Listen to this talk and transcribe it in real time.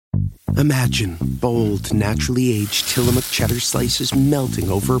Imagine bold, naturally aged Tillamook cheddar slices melting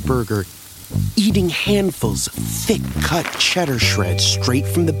over a burger, eating handfuls of thick-cut cheddar shreds straight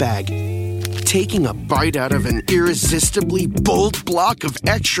from the bag, taking a bite out of an irresistibly bold block of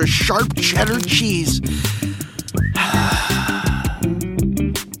extra sharp cheddar cheese.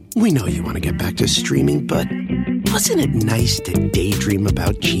 We know you want to get back to streaming, but wasn't it nice to daydream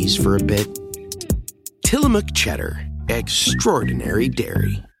about cheese for a bit? Tillamook Cheddar. Extraordinary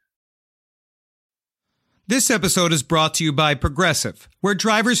dairy. This episode is brought to you by Progressive, where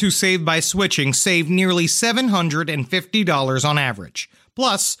drivers who save by switching save nearly $750 on average.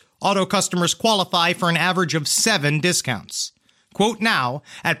 Plus, auto customers qualify for an average of 7 discounts. Quote now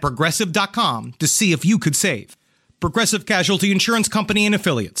at Progressive.com to see if you could save. Progressive Casualty Insurance Company and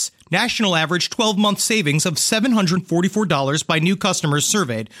Affiliates. National average 12-month savings of $744 by new customers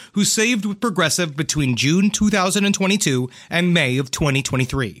surveyed who saved with Progressive between June 2022 and May of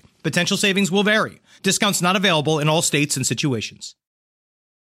 2023. Potential savings will vary. Discounts not available in all states and situations.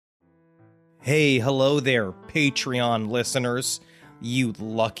 Hey, hello there, Patreon listeners. You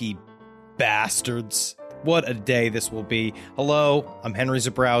lucky bastards. What a day this will be. Hello, I'm Henry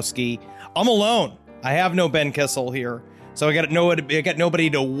Zabrowski. I'm alone. I have no Ben Kissel here, so I got nobody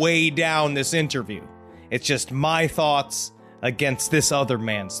to weigh down this interview. It's just my thoughts against this other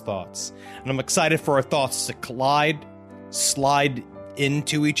man's thoughts. And I'm excited for our thoughts to collide, slide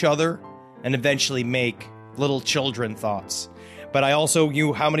into each other, and eventually make little children thoughts. But I also,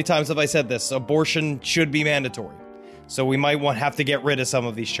 how many times have I said this? Abortion should be mandatory. So we might have to get rid of some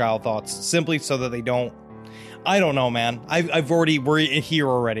of these child thoughts, simply so that they don't. I don't know, man. We're here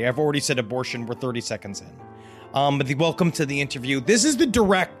already. I've already said abortion. We're 30 seconds in. But welcome to the interview. This is the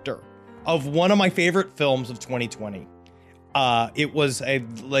director of one of my favorite films of 2020. It was a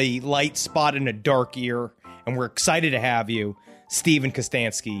light spot in a dark year, and we're excited to have you, Stephen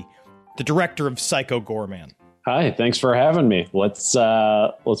Kostanski, the director of Psycho Goreman. Hi, thanks for having me. Let's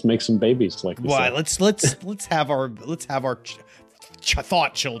make some babies, like you said. Let's have our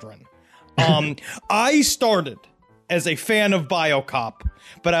thought children. I started as a fan of BioCop,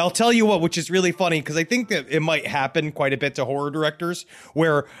 but I'll tell you what, which is really funny, because I think that it might happen quite a bit to horror directors,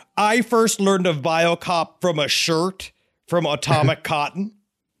 where I first learned of BioCop from a shirt from Atomic Cotton.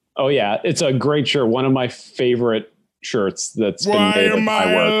 Oh yeah, it's a great shirt. One of my favorite shirts that's been Why made am at my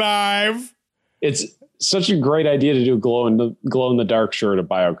I work. alive? It's such a great idea to do glow in the dark shirt of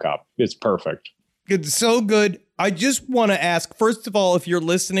BioCop. It's perfect. It's so good. I just want to ask, first of all, if you're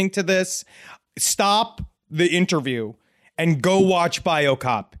listening to this, stop the interview and go watch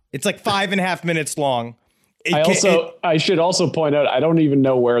BioCop. It's like 5.5 minutes long. I should also point out, I don't even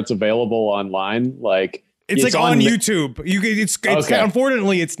know where it's available online. Like it's like on YouTube. Okay.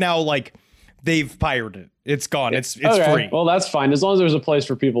 Unfortunately, it's now like they've pirated it. It's gone. It's okay. free. Well, that's fine. As long as there's a place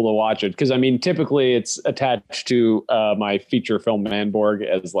for people to watch it. Because, I mean, typically it's attached to my feature film Manborg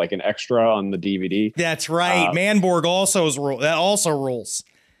as like an extra on the DVD. That's right. Manborg also rules.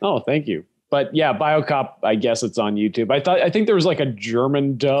 Oh, thank you. But yeah, BioCop, I guess it's on YouTube. I think there was like a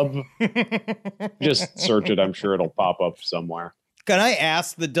German dub. Just search it. I'm sure it'll pop up somewhere. Can I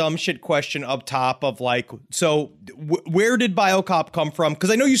ask the dumb shit question up top of like, so where did BioCop come from? Because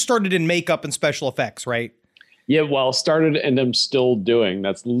I know you started in makeup and special effects, right? Yeah, well, started and I'm still doing.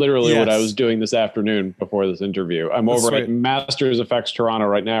 That's literally what I was doing this afternoon before this interview. I'm over at Masters Effects Toronto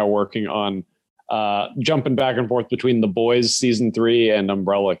right now working on jumping back and forth between The Boys Season 3 and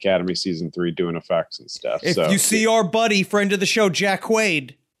Umbrella Academy Season 3 doing effects and stuff. If you see our buddy, friend of the show, Jack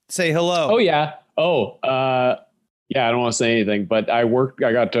Quaid, say hello. Oh, yeah. Yeah, I don't want to say anything, but I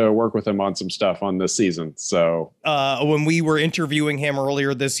got to work with him on some stuff on this season. So when we were interviewing him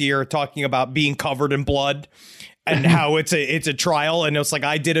earlier this year, talking about being covered in blood and how it's a trial. And it's like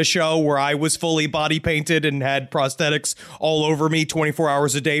I did a show where I was fully body painted and had prosthetics all over me 24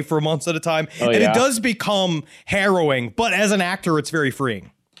 hours a day for months at a time. It does become harrowing. But as an actor, it's very freeing.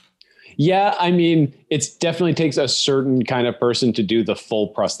 Yeah, I mean, it definitely takes a certain kind of person to do the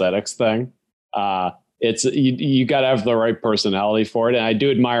full prosthetics thing. It's you got to have the right personality for it. And I do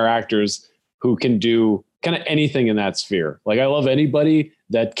admire actors who can do kind of anything in that sphere. Like I love anybody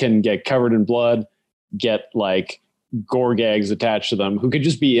that can get covered in blood, get like gore gags attached to them, who could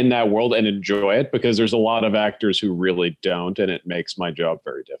just be in that world and enjoy it, because there's a lot of actors who really don't. And it makes my job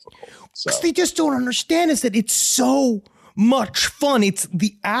very difficult. So they just don't understand is that it's so much fun. It's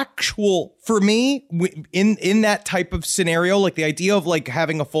the actual, for me, in that type of scenario, like the idea of like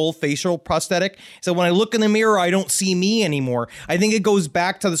having a full facial prosthetic. So when I look in the mirror, I don't see me anymore. I think it goes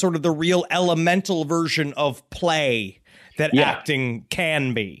back to the sort of the real elemental version of play that acting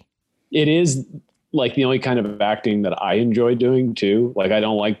can be. It is like the only kind of acting that I enjoy doing too. Like I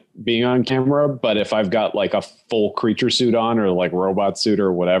don't like being on camera, but if I've got like a full creature suit on or like robot suit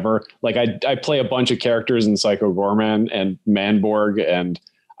or whatever, like I play a bunch of characters in Psycho Goreman and Manborg, and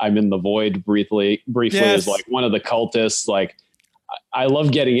I'm in The Void briefly Yes. as like one of the cultists. Like I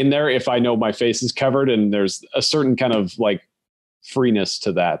love getting in there if I know my face is covered, and there's a certain kind of like freeness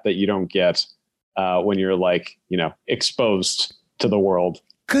to that you don't get when you're like, you know, exposed to the world.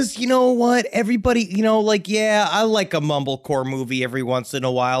 Cause you know what, everybody, you know, like, yeah, I like a mumblecore movie every once in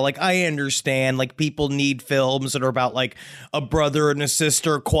a while. Like, I understand, like, people need films that are about like a brother and a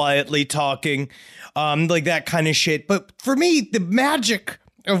sister quietly talking, like that kind of shit. But for me, the magic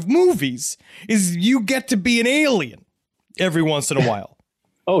of movies is you get to be an alien every once in a while.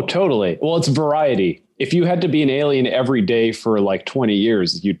 Oh, totally. Well, it's variety. If you had to be an alien every day for like 20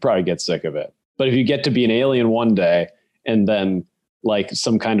 years, you'd probably get sick of it. But if you get to be an alien one day and then like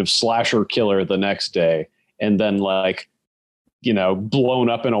some kind of slasher killer the next day, and then like, you know, blown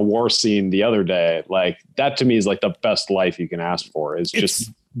up in a war scene the other day, like that to me is like the best life you can ask for, is just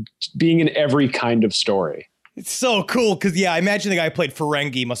being in every kind of story. It's so cool because, yeah, I imagine the guy who played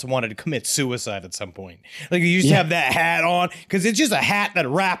Ferengi must have wanted to commit suicide at some point. Like, you just have that hat on because it's just a hat that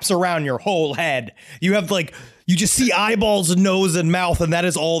wraps around your whole head. You have like, you just see eyeballs, nose, and mouth, and that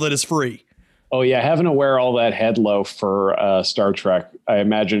is all that is free. Oh, yeah. Having to wear all that head loaf for Star Trek, I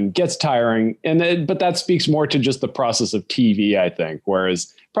imagine, gets tiring. But that speaks more to just the process of TV, I think.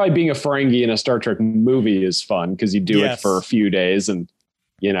 Whereas probably being a Ferengi in a Star Trek movie is fun because you do it for a few days and,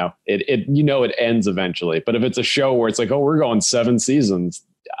 you know, it ends eventually. But if it's a show where it's like, oh, we're going 7 seasons,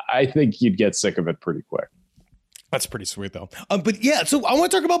 I think you'd get sick of it pretty quick. That's pretty sweet, though. But yeah, so I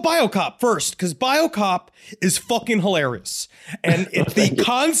want to talk about BioCop first, because BioCop is fucking hilarious. And it's the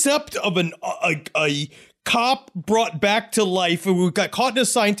concept of a cop brought back to life who got caught in a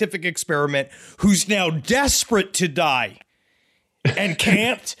scientific experiment, who's now desperate to die and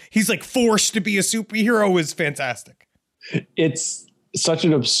can't. He's like forced to be a superhero is fantastic. It's such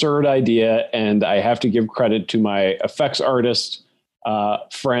an absurd idea. And I have to give credit to my effects artist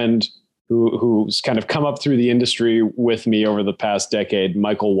friend who's kind of come up through the industry with me over the past decade,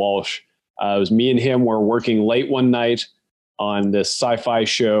 Michael Walsh. It was me and him were working late one night on this sci-fi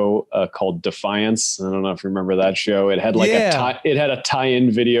show called Defiance. I don't know if you remember that show. It had like it had a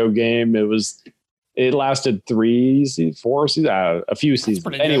tie-in video game. It lasted 4 seasons, a few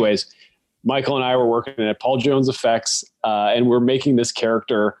seasons. Anyways, Michael and I were working at Paul Jones Effects, and we're making this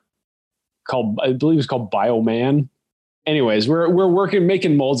character called, I believe it's called Bioman. Anyways, we're working,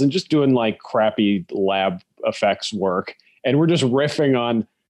 making molds and just doing like crappy lab effects work. And we're just riffing on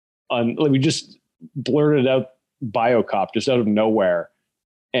we just blurted out BioCop just out of nowhere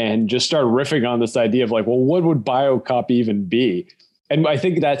and just started riffing on this idea of like, well, what would BioCop even be? And I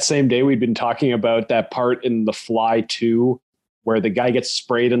think that same day we'd been talking about that part in The Fly 2 where the guy gets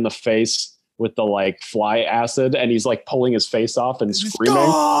sprayed in the face with the like fly acid and he's like pulling his face off and screaming.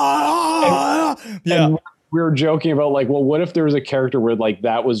 And we were joking about like, well, what if there was a character where like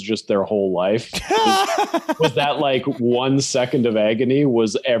that was just their whole life? Was that like 1 second of agony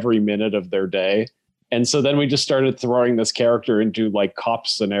was every minute of their day? And so then we just started throwing this character into like cop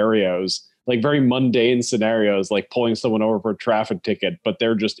scenarios, like very mundane scenarios, like pulling someone over for a traffic ticket, but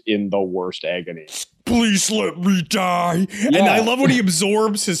they're just in the worst agony. Please let me die. Yeah. And I love when he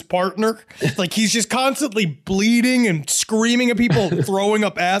absorbs his partner. Like he's just constantly bleeding and screaming at people, throwing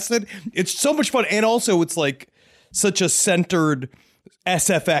up acid. It's so much fun. And also it's like such a centered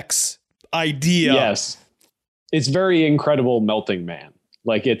SFX idea. Yes. It's very Incredible Melting Man.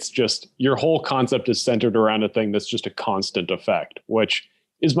 Like it's just your whole concept is centered around a thing that's just a constant effect, which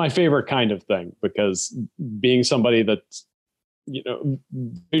is my favorite kind of thing, because being somebody that's, you know,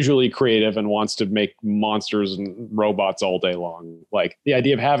 visually creative and wants to make monsters and robots all day long, like the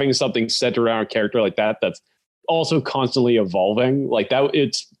idea of having something centered around a character like that that's also constantly evolving, like that,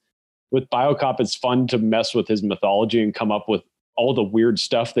 it's with BioCop, it's fun to mess with his mythology and come up with all the weird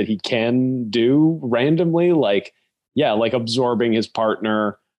stuff that he can do randomly, like like absorbing his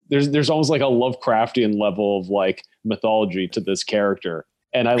partner. There's almost like a Lovecraftian level of like mythology to this character.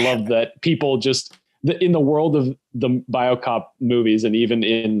 And I love that people just in the world of the BioCop movies and even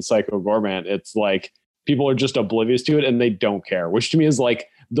in Psycho Goreman, it's like people are just oblivious to it and they don't care, which to me is like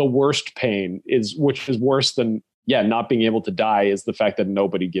the worst pain, which is worse than not being able to die, is the fact that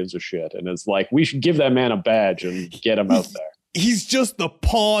nobody gives a shit. And it's like, we should give that man a badge and get him out there. he's just the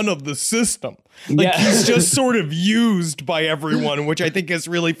pawn of the system. Like he's just sort of used by everyone, which I think is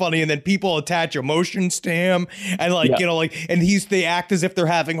really funny. And then people attach emotions to him and and they act as if they're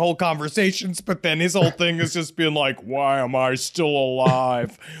having whole conversations. But then his whole thing is just being like, why am I still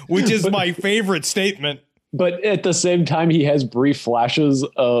alive? Which is my favorite statement. But at the same time, he has brief flashes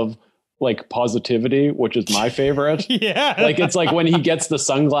of like positivity, which is my favorite. Yeah. Like it's like when he gets the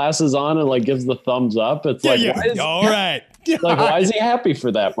sunglasses on and like gives the thumbs up. It's like, all right. Like, why is he happy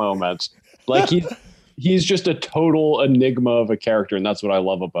for that moment? Like he's just a total enigma of a character. And that's what I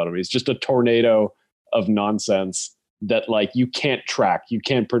love about him. He's just a tornado of nonsense that like you can't track. You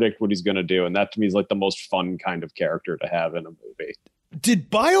can't predict what he's going to do. And that to me is like the most fun kind of character to have in a movie. Did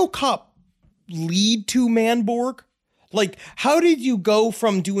BioCop lead to Manborg? Like, how did you go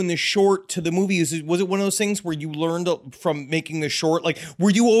from doing the short to the movie? Was it one of those things where you learned from making the short? Like,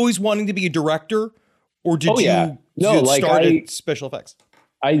 were you always wanting to be a director, or did you start at special effects?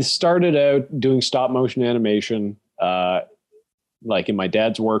 I started out doing stop motion animation, like in my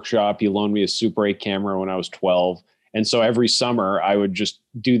dad's workshop. He loaned me a Super 8 camera when I was 12, and so every summer I would just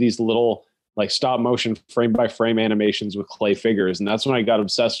do these little like stop motion frame by frame animations with clay figures, and that's when I got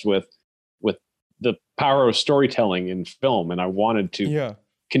obsessed with the power of storytelling in film. And I wanted to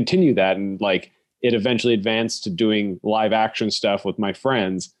continue that. And like, it eventually advanced to doing live action stuff with my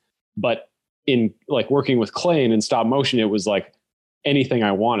friends, but in like working with clay and in stop motion, it was like anything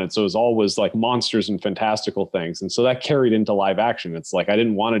I wanted. So it was always like monsters and fantastical things. And so that carried into live action. It's like, I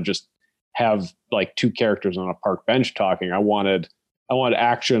didn't want to just have like two characters on a park bench talking. I wanted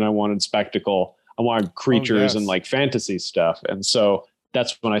action. I wanted spectacle. I wanted creatures and like fantasy stuff. And so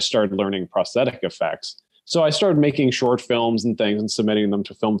that's when I started learning prosthetic effects. So I started making short films and things and submitting them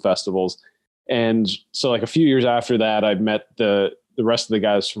to film festivals. And so like a few years after that, I met the rest of the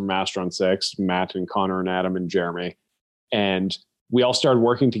guys from Astron 6, Matt and Connor and Adam and Jeremy. And we all started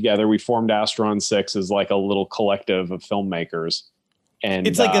working together. We formed Astron 6 as like a little collective of filmmakers. And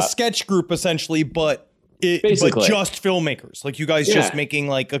it's like a sketch group essentially, but just filmmakers, like you guys just making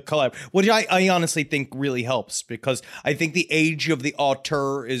like a collab, which I honestly think really helps, because I think the age of the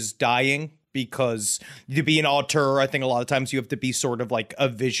auteur is dying, because to be an auteur, I think a lot of times you have to be sort of like a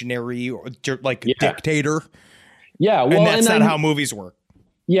visionary or like a dictator. Yeah. Well, and that's not how movies work.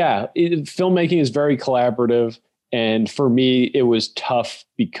 Yeah. Filmmaking is very collaborative. And for me, it was tough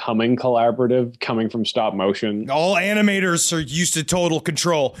becoming collaborative, coming from stop motion. All animators are used to total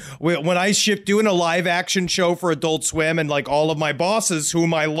control. When I shipped doing a live action show for Adult Swim, and like all of my bosses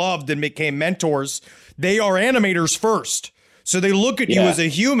whom I loved and became mentors, they are animators first. So they look at you as a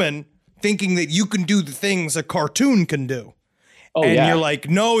human, thinking that you can do the things a cartoon can do. And you're like,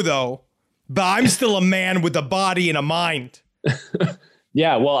 no, though, but I'm still a man with a body and a mind.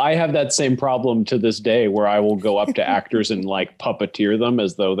 Yeah, well, I have that same problem to this day, where I will go up to actors and like puppeteer them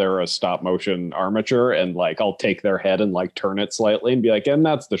as though they're a stop motion armature, and like I'll take their head and like turn it slightly and be like, and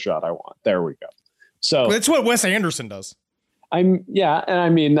that's the shot I want. There we go. So that's what Wes Anderson does. And I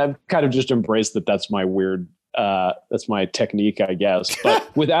mean, I've kind of just embraced that. That's my weird, that's my technique, I guess.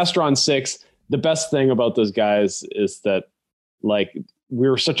 But with Astron 6, the best thing about those guys is that like, we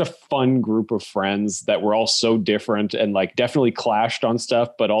were such a fun group of friends that we're all so different and like definitely clashed on stuff,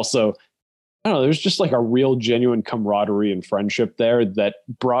 but also, I don't know, there's just like a real genuine camaraderie and friendship there that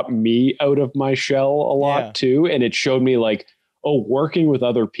brought me out of my shell a lot too. And it showed me like, oh, working with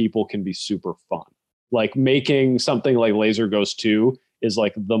other people can be super fun. Like making something like Laser Ghost 2 is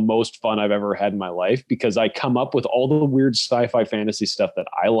like the most fun I've ever had in my life, because I come up with all the weird sci-fi fantasy stuff that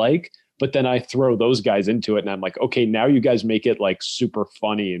I like, but then I throw those guys into it and I'm like, okay, now you guys make it like super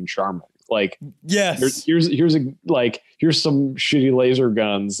funny and charming. Like, yes, here's some shitty laser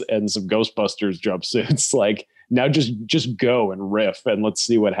guns and some Ghostbusters jumpsuits. Like, now just go and riff and let's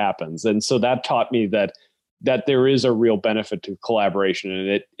see what happens. And so that taught me that there is a real benefit to collaboration,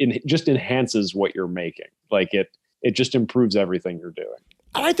 and it just enhances what you're making. Like it just improves everything you're doing.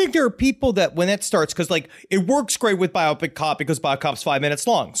 I think there are people that when it starts, because like it works great with BioCop because BioCop's 5 minutes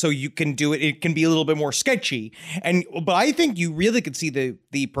long, so you can do it. It can be a little bit more sketchy, but I think you really could see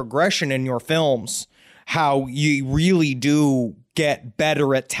the progression in your films, how you really do get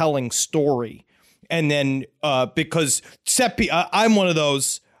better at telling story, and then because I'm one of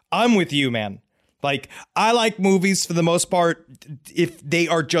those. I'm with you, man. Like, I like movies for the most part if they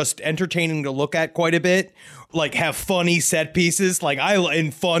are just entertaining to look at quite a bit, like have funny set pieces, like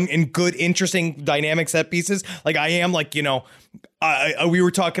and fun and good, interesting, dynamic set pieces. Like I am like, you know, we were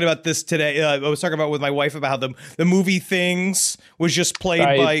talking about this today. I was talking about with my wife about how the movie Things was just played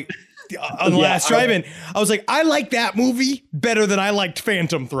by on the last drive-in. I was like, I like that movie better than I liked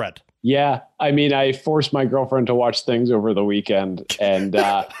Phantom Thread. Yeah. I mean, I forced my girlfriend to watch things over the weekend, and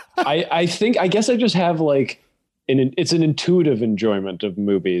I guess I just have like it's an intuitive enjoyment of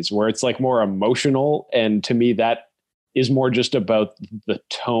movies where it's like more emotional. And to me, that is more just about the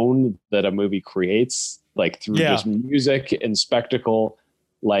tone that a movie creates, like through just music and spectacle.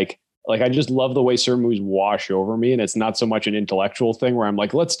 Like I just love the way certain movies wash over me. And it's not so much an intellectual thing where I'm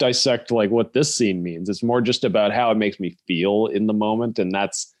like, let's dissect like what this scene means. It's more just about how it makes me feel in the moment. And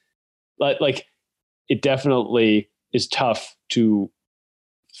that's like, it definitely is tough to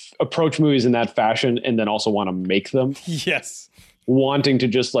approach movies in that fashion and then also want to make them. Yes. Wanting to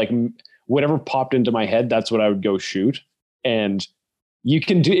just like whatever popped into my head, that's what I would go shoot. And you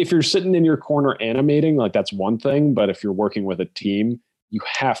can do, if you're sitting in your corner animating, like that's one thing. But if you're working with a team, you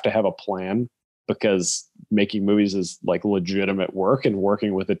have to have a plan, because making movies is like legitimate work, and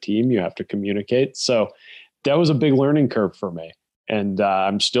working with a team, you have to communicate. So that was a big learning curve for me. And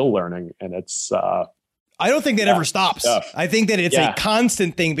I'm still learning, and it's, I don't think that ever stops. Tough. I think that it's a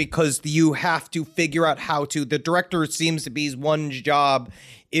constant thing, because you have to figure out how to, the director seems to be, his one job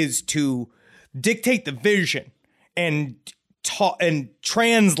is to dictate the vision and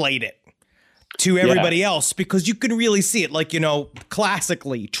translate it to everybody else, because you can really see it, like,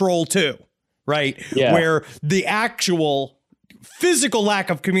 classically Troll 2, right? Yeah. Where the actual physical lack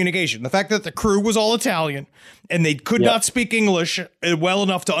of communication, the fact that the crew was all Italian and they could not speak English well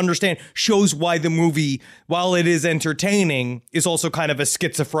enough to understand, shows why the movie, while it is entertaining, is also kind of a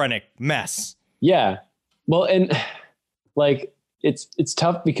schizophrenic mess. Yeah. Well, and like, it's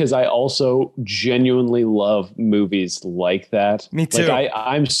tough because I also genuinely love movies like that. Me too. Like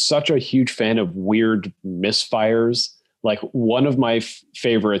I'm such a huge fan of weird misfires. Like one of my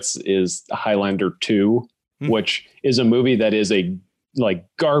favorites is Highlander 2, which is a movie that is a like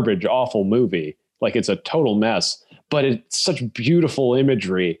garbage, awful movie. Like it's a total mess, but it's such beautiful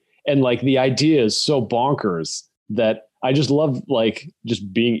imagery. And like the idea is so bonkers that I just love like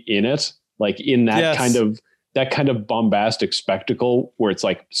just being in it, like in that kind of bombastic spectacle where it's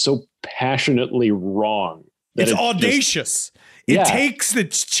like so passionately wrong. It's audacious. It takes the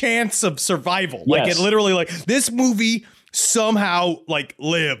chance of survival. Like it literally, like this movie somehow like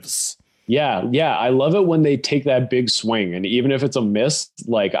lives. Yeah. Yeah. I love it when they take that big swing, and even if it's a miss,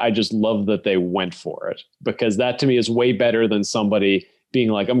 like I just love that they went for it, because that to me is way better than somebody being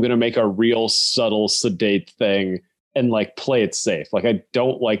like, I'm going to make a real subtle, sedate thing and like play it safe. Like I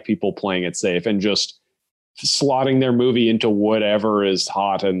don't like people playing it safe and just slotting their movie into whatever is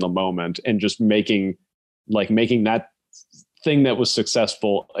hot in the moment and just making that thing that was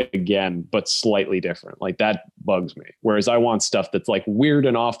successful again, but slightly different. Like that bugs me. Whereas I want stuff that's like weird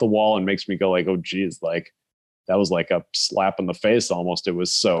and off the wall and makes me go like, oh geez, like that was like a slap in the face almost. It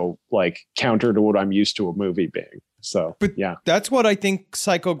was so like counter to what I'm used to a movie being. So, but that's what I think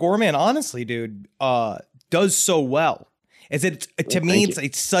Psycho Goreman, honestly, dude, does so well. Is it to me,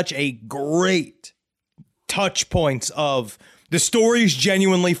 it's such a great touch points of the story is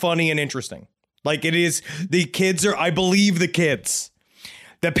genuinely funny and interesting. Like it is, the kids are, I believe the kids,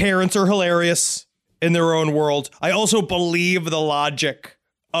 the parents are hilarious in their own world. I also believe the logic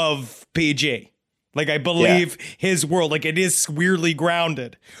of PG. Like I believe his world, like it is weirdly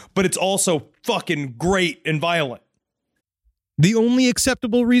grounded, but it's also fucking great and violent. The only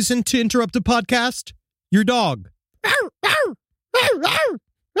acceptable reason to interrupt a podcast? Your dog.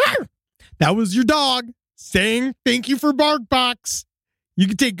 That was your dog saying thank you for BarkBox. You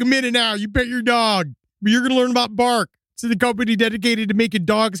can take a minute now. You pet your dog. But you're going to learn about Bark. It's the company dedicated to making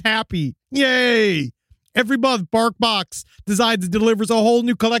dogs happy. Yay! Every month, BarkBox designs and delivers a whole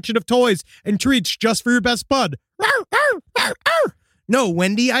new collection of toys and treats just for your best bud. No,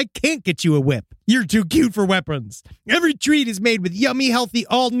 Wendy, I can't get you a whip. You're too cute for weapons. Every treat is made with yummy, healthy,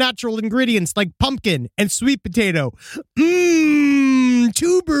 all-natural ingredients like pumpkin and sweet potato.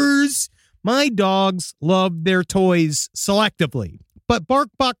 Tubers. My dogs love their toys selectively, but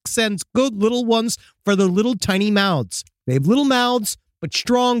BarkBox sends good little ones for their little tiny mouths. They have little mouths, but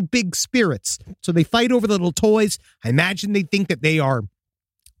strong, big spirits. So they fight over the little toys. I imagine they think that they are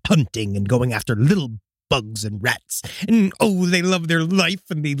hunting and going after little bugs and rats. And they love their life,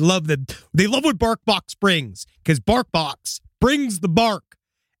 and they love what BarkBox brings, because BarkBox brings the bark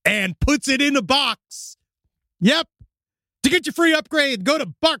and puts it in a box. Yep. To get your free upgrade, go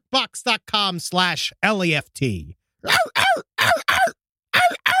to barkbox.com/LEFT.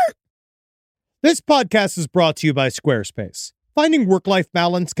 This podcast is brought to you by Squarespace. Finding work-life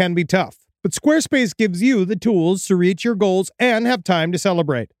balance can be tough, but Squarespace gives you the tools to reach your goals and have time to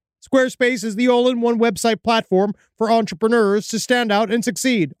celebrate. Squarespace is the all-in-one website platform for entrepreneurs to stand out and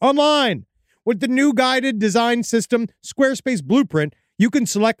succeed online. With the new guided design system, Squarespace Blueprint, You can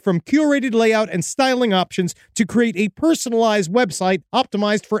select from curated layout and styling options to create a personalized website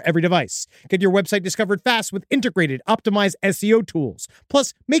optimized for every device. Get your website discovered fast with integrated, optimized SEO tools.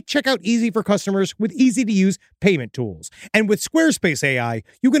 Plus, make checkout easy for customers with easy-to-use payment tools. And with Squarespace AI,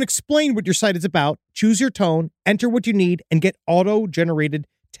 you can explain what your site is about, choose your tone, enter what you need, and get auto-generated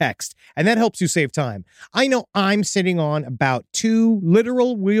text. And that helps you save time. I know I'm sitting on about 2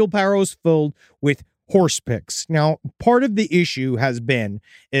 literal wheelbarrows filled with horse pics. Now, part of the issue has been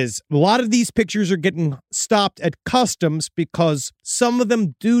is a lot of these pictures are getting stopped at customs because some of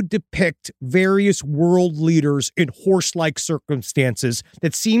them do depict various world leaders in horse-like circumstances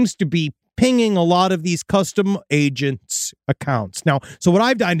that seems to be pinging a lot of these custom agents' accounts. Now, so what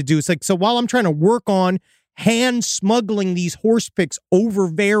I've done to do is so while I'm trying to work on hand smuggling these horse pics over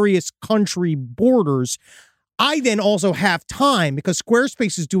various country borders, I then also have time, because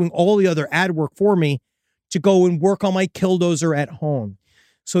Squarespace is doing all the other ad work for me, to go and work on my Killdozer at home.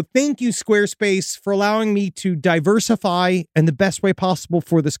 So thank you, Squarespace, for allowing me to diversify in the best way possible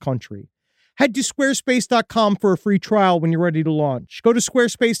for this country. Head to squarespace.com for a free trial when you're ready to launch. Go to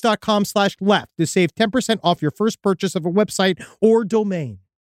squarespace.com/left to save 10% off your first purchase of a website or domain.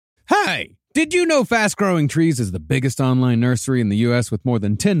 Hey! Did you know Fast Growing Trees is the biggest online nursery in the U.S. with more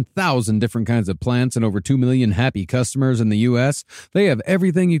than 10,000 different kinds of plants and over 2 million happy customers in the U.S.? They have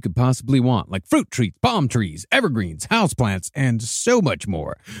everything you could possibly want, like fruit trees, palm trees, evergreens, houseplants, and so much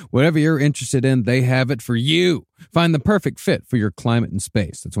more. Whatever you're interested in, they have it for you. Find the perfect fit for your climate and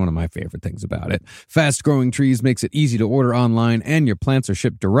space. That's one of my favorite things about it. Fast Growing Trees makes it easy to order online, and your plants are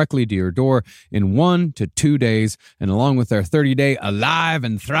shipped directly to your door in 1 to 2 days. And along with their 30-day Alive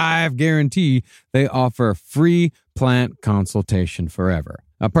and Thrive guarantee, they offer free plant consultation forever.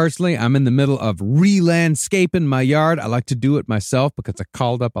 Now, personally, I'm in the middle of re-landscaping my yard. I like to do it myself because I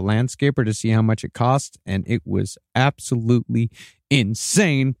called up a landscaper to see how much it costs, and it was absolutely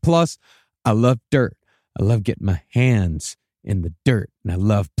insane. Plus, I love dirt. I love getting my hands in the dirt, and I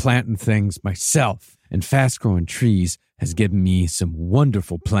love planting things myself. And Fast Growing Trees has given me some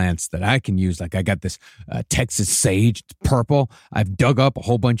wonderful plants that I can use. Like I got this Texas sage, it's purple. I've dug up a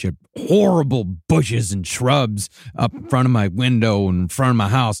whole bunch of horrible bushes and shrubs up in front of my window and in front of my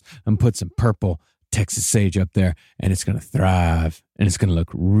house, and put some purple Texas sage up there, and it's going to thrive, and it's going to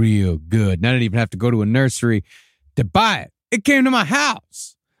look real good. And I didn't even have to go to a nursery to buy it. It came to my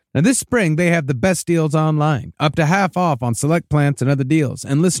house. Now, this spring, they have the best deals online, up to half off on select plants and other deals.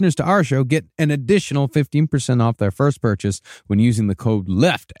 And listeners to our show get an additional 15% off their first purchase when using the code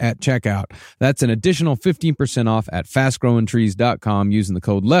LEFT at checkout. That's an additional 15% off at fastgrowingtrees.com using the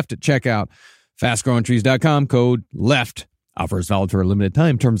code LEFT at checkout. Fastgrowingtrees.com, code LEFT. Offers valid for a limited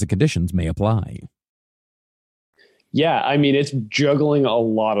time. Terms and conditions may apply. Yeah, I mean, it's juggling a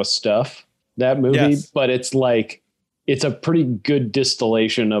lot of stuff, that movie, Yes. but it's like, it's a pretty good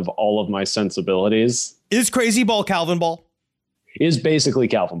distillation of all of my sensibilities. Is Crazy Ball Calvin Ball? Is basically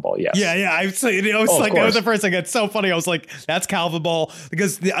Calvin Ball, yes. Yeah. I was like, that was the first thing. It's so funny. I was like, that's Calvin Ball,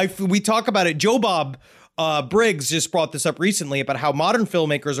 because we talk about it. Joe Bob Briggs just brought this up recently about how modern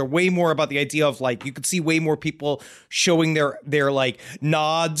filmmakers are way more about the idea of like, you could see way more people showing their like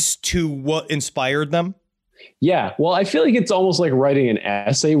nods to what inspired them. Yeah, well, I feel like it's almost like writing an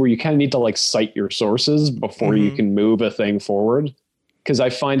essay where you kind of need to like cite your sources before you can move a thing forward. Because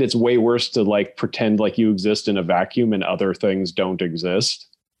I find it's way worse to like pretend like you exist in a vacuum and other things don't exist.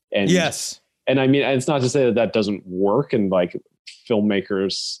 And yes. And I mean, it's not to say that that doesn't work and like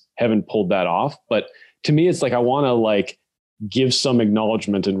filmmakers haven't pulled that off. But to me, it's like I want to like give some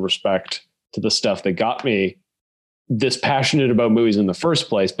acknowledgement and respect to the stuff that got me this passionate about movies in the first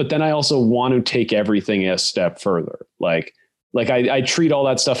place. But then I also want to take everything a step further. Like I treat all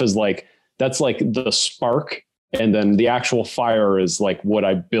that stuff as like, that's like the spark. And then the actual fire is like what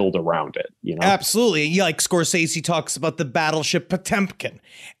I build around it, you know? Absolutely. Yeah, like Scorsese talks about the battleship Potemkin,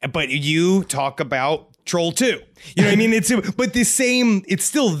 but you talk about Troll 2. You know what I mean? But the same, it's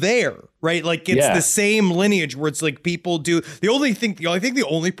still there, right? Like it's the same lineage where it's like people do. I think the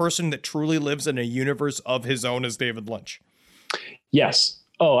only person that truly lives in a universe of his own is David Lynch. Yes.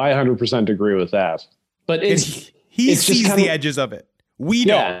 Oh, I 100% agree with that. But he sees the edges of it. We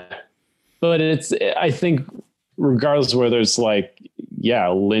don't. But I think regardless of whether it's like,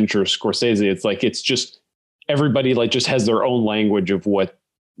 Lynch or Scorsese, it's like, it's just everybody like just has their own language of what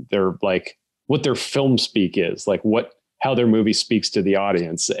their film speak is, like how their movie speaks to the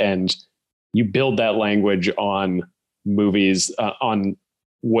audience. And you build that language on movies, on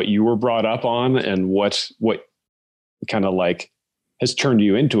what you were brought up on and what kind of like has turned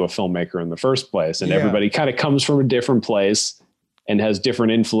you into a filmmaker in the first place. And everybody kind of comes from a different place and has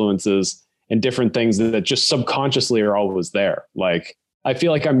different influences and different things that just subconsciously are always there. Like I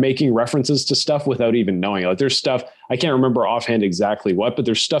feel like I'm making references to stuff without even knowing. Like there's stuff I can't remember offhand exactly what, but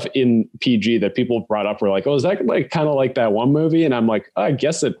there's stuff in PG that people brought up were like, oh, is that like kind of like that one movie? And I'm like, oh, I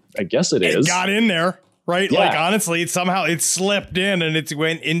guess it is. It got in there, right? Yeah. Like honestly, it slipped in and it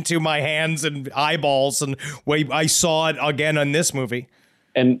went into my hands and eyeballs, and I saw it again in this movie.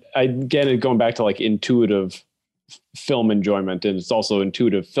 And again, going back to like intuitive film enjoyment, and it's also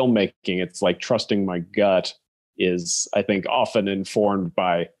intuitive filmmaking. It's like trusting my gut is, I think, often informed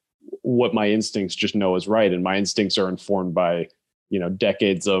by what my instincts just know is right. And my instincts are informed by,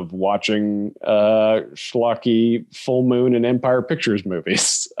 decades of watching schlocky Full Moon and Empire Pictures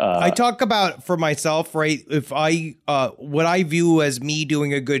movies. I talk about for myself, right? If what I view as me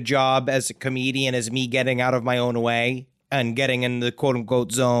doing a good job as a comedian is me getting out of my own way and getting in the quote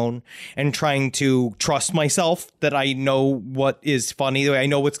unquote zone and trying to trust myself that I know what is funny. I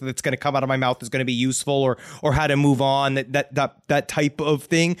know what's going to come out of my mouth is going to be useful, or how to move on, that type of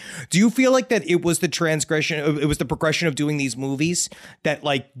thing. Do you feel like that it was the progression of doing these movies that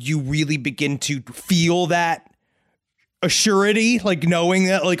like you really begin to feel that assurity, like knowing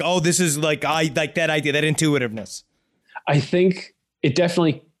that like, oh, this is like, I like that idea, that intuitiveness? I think it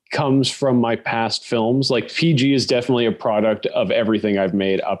definitely comes from my past films. Like PG is definitely a product of everything I've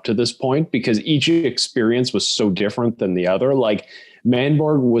made up to this point, because each experience was so different than the other. Like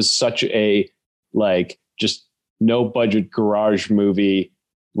Manborg was such a like just no budget garage movie,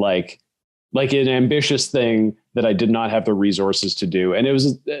 like an ambitious thing that I did not have the resources to do. And it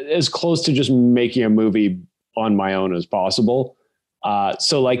was as close to just making a movie on my own as possible.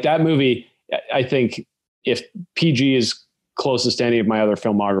 So like that movie, I think if PG is closest to any of my other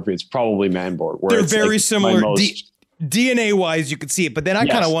filmography, it's probably Manborg. They're very similar. DNA wise, you could see it, but then I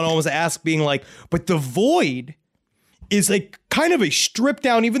kind of want to almost ask, being like, but The Void is like kind of a stripped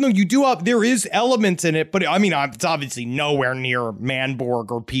down, even though there is elements in it, but I mean, it's obviously nowhere near Manborg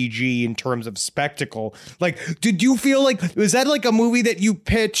or PG in terms of spectacle. Like, did you feel like, was that like a movie that you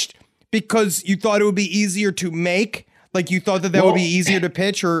pitched because you thought it would be easier to make? Like you thought that would be easier to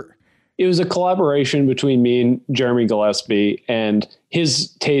pitch, or? It was a collaboration between me and Jeremy Gillespie, and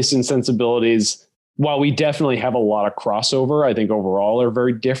his tastes and sensibilities, while we definitely have a lot of crossover, I think overall are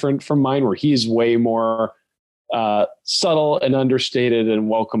very different from mine, where he's way more subtle and understated and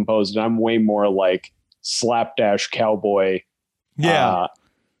well composed, and I'm way more like slapdash cowboy,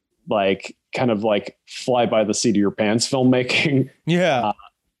 like kind of like fly by the seat of your pants filmmaking. Yeah.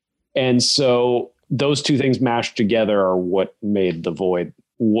 And so those two things mashed together are what made The Void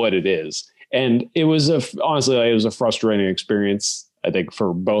what it is. And it was honestly, it was a frustrating experience, I think,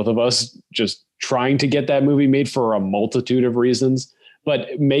 for both of us, just trying to get that movie made for a multitude of reasons.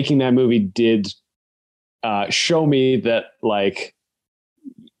 But making that movie did show me that like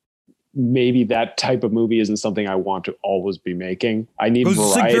maybe that type of movie isn't something I want to always be making. I need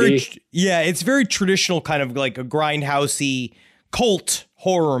variety. Like it's very traditional, kind of like a grindhousey cult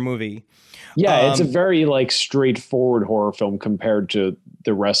horror movie. Yeah, it's a very like straightforward horror film compared to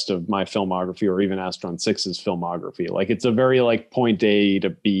the rest of my filmography, or even Astron 6's filmography. Like it's a very like point A to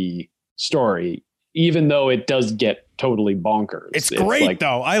B story, even though it does get totally bonkers. It's great like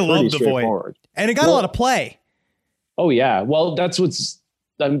though. I love The Void. And it got a lot of play. Oh yeah. Well, that's what's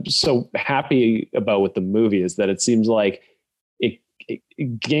I'm so happy about with the movie, is that it seems like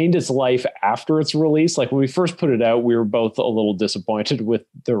it gained its life after its release. Like when we first put it out, we were both a little disappointed with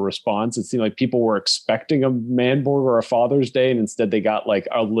the response. It seemed like people were expecting a Manborg or a Father's Day, and instead they got like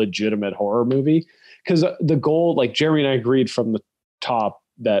a legitimate horror movie. Because the goal, like Jeremy and I agreed from the top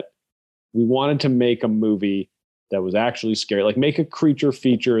that we wanted to make a movie that was actually scary, like make a creature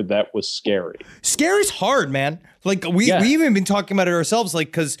feature that was scary. Scary's hard, man. Like we even been talking about it ourselves, like,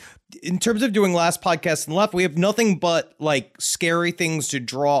 because in terms of doing Last Podcast and Left, we have nothing but like scary things to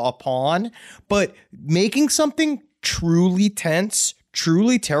draw upon, but making something truly tense,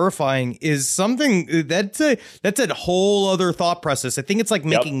 truly terrifying is something that's a whole other thought process. I think it's like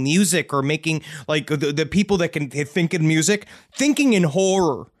making music, or making like the people that can think in music, thinking in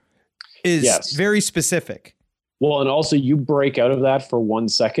horror is very specific. Well, and also you break out of that for 1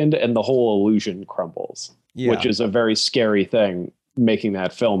 second and the whole illusion crumbles, which is a very scary thing, making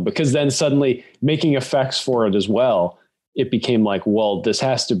that film, because then suddenly making effects for it as well, it became like, well, this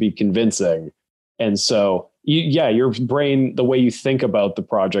has to be convincing. And so, your brain, the way you think about the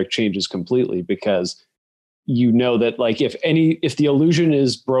project changes completely, because you know that like if the illusion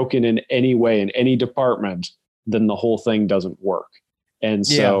is broken in any way in any department, then the whole thing doesn't work. And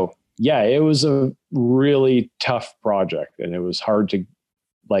so it was a really tough project, and it was hard to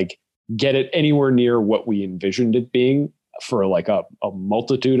like get it anywhere near what we envisioned it being for like a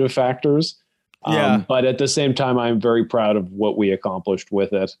multitude of factors. But at the same time, I'm very proud of what we accomplished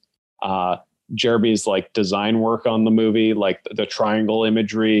with it. Jeremy's like design work on the movie, like the triangle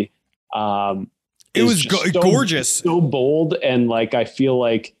imagery. It was gorgeous, so bold. And like, I feel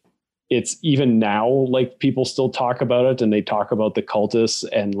like it's even now, like people still talk about it and they talk about the cultists,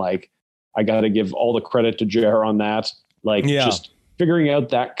 and like, I got to give all the credit to Jer on that. Like just figuring out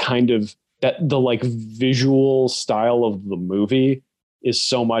that kind of, that the like visual style of the movie is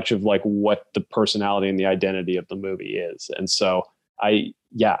so much of like what the personality and the identity of the movie is. And so I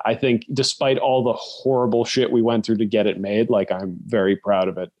think despite all the horrible shit we went through to get it made, like I'm very proud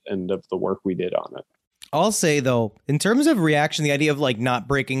of it and of the work we did on it. I'll say though, in terms of reaction, the idea of like not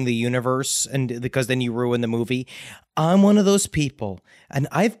breaking the universe and because then you ruin the movie, I'm one of those people, and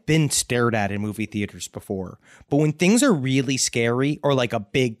I've been stared at in movie theaters before, but when things are really scary or like a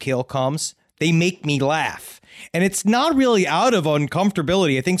big kill comes, they make me laugh. And it's not really out of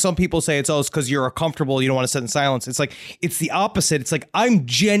uncomfortability. I think some people say it's because you're uncomfortable, you don't want to sit in silence. It's like, it's the opposite. It's like, I'm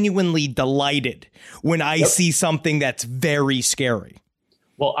genuinely delighted when I see something that's very scary.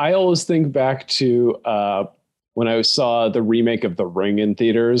 Well, I always think back to when I saw the remake of The Ring in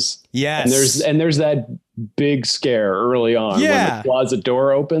theaters. Yes. And there's that big scare early on when the closet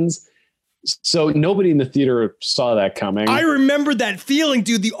door opens. So nobody in the theater saw that coming. I remember that feeling,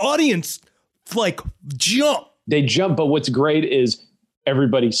 dude. The audience like jump. They jump, but what's great is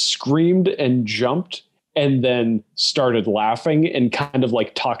everybody screamed and jumped and then started laughing and kind of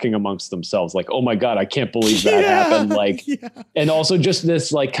like talking amongst themselves, like, oh my God, I can't believe that happened. Like, and also just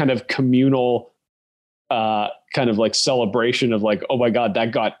this like kind of communal kind of like celebration of like, oh my God,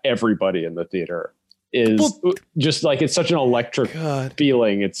 that got everybody in the theater is just like, it's such an electric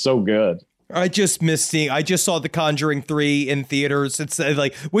feeling. It's so good. I just missed seeing. I just saw The Conjuring 3 in theaters. It's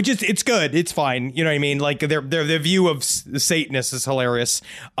like, it's good. It's fine. You know what I mean? Like their view of Satanists is hilarious.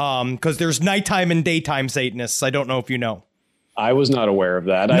 Because there's nighttime and daytime Satanists. I don't know if you know. I was not aware of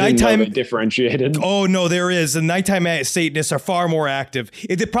that. I didn't know they differentiated. Oh no, there is. And nighttime Satanists are far more active.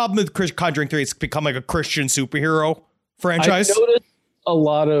 The problem with Conjuring 3, it's become like a Christian superhero franchise. I noticed a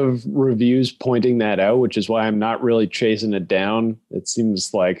lot of reviews pointing that out, which is why I'm not really chasing it down. It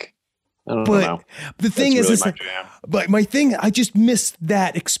seems like, I don't know. The thing is, but my thing, I just missed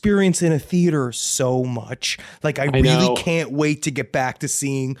that experience in a theater so much. Like, I really can't wait to get back to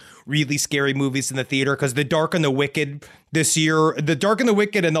seeing really scary movies in the theater, because The Dark and the Wicked this year, The Dark and the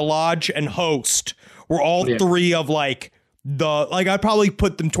Wicked and The Lodge and Host were all three of like I'd probably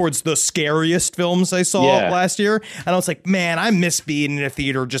put them towards the scariest films I saw last year. And I was like, man, I miss being in a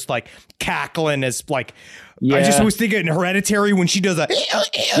theater just like cackling as like, I just was thinking Hereditary when she does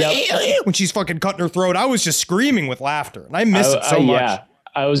when she's fucking cutting her throat. I was just screaming with laughter, and I miss it so much. Yeah,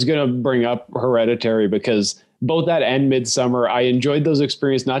 I was going to bring up Hereditary because both that and Midsommar, I enjoyed those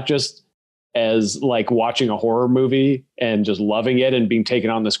experiences, not just as like watching a horror movie and just loving it and being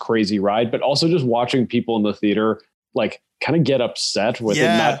taken on this crazy ride, but also just watching people in the theater like kind of get upset with it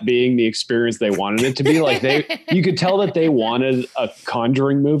not being the experience they wanted it to be. Like you could tell that they wanted a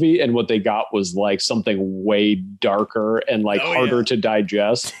Conjuring movie, and what they got was like something way darker and like harder to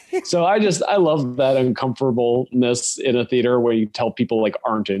digest. So I love that uncomfortableness in a theater where you tell people like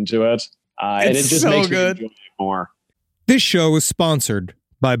aren't into it. And it just makes me enjoy it more. This show is sponsored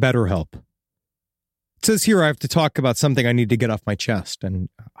by BetterHelp. It says here I have to talk about something I need to get off my chest, and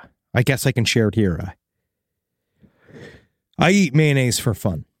I guess I can share it here. I eat mayonnaise for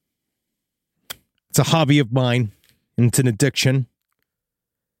fun. It's a hobby of mine, and it's an addiction.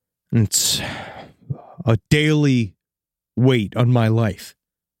 And it's a daily weight on my life.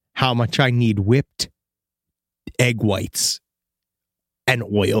 How much I need whipped egg whites and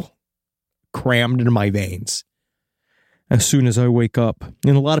oil crammed into my veins as soon as I wake up.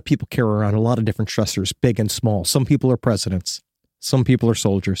 And a lot of people carry around a lot of different stressors, big and small. Some people are presidents. Some people are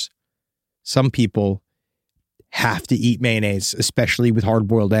soldiers. Some people have to eat mayonnaise, especially with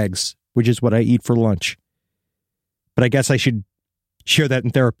hard-boiled eggs, which is what I eat for lunch. But I guess I should share that in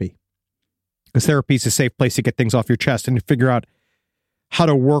therapy, because therapy is a safe place to get things off your chest and to figure out how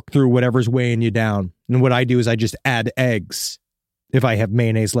to work through whatever's weighing you down. And what I do is I just add eggs if I have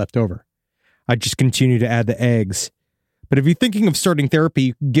mayonnaise left over. I just continue to add the eggs. But if you're thinking of starting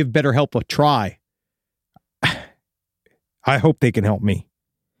therapy, give BetterHelp a try. I hope they can help me.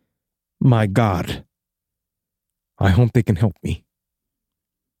 My God. I hope they can help me.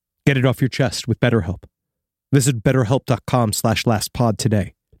 Get it off your chest with BetterHelp. Visit BetterHelp.com/lastpod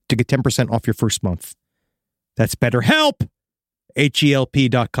today to get 10% off your first month. That's BetterHelp,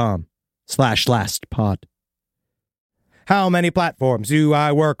 HELP.com/lastpod. How many platforms do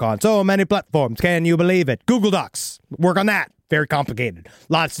I work on? So many platforms. Can you believe it? Google Docs. Work on that. Very complicated.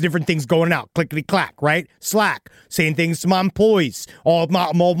 Lots of different things going out. Clickety clack, right? Slack. Saying things to my employees. All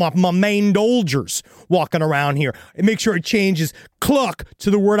my main dolgers walking around here. And make sure it changes cluck to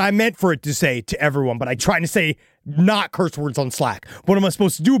the word I meant for it to say to everyone. But I try to say not curse words on Slack. What am I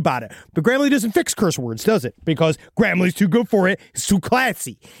supposed to do about it? But Grammarly doesn't fix curse words, does it? Because Grammarly's too good for it. It's too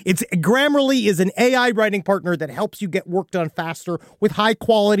classy. Grammarly is an AI writing partner that helps you get work done faster with high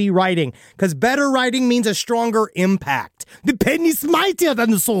quality writing. Because better writing means a stronger impact. The pen is mightier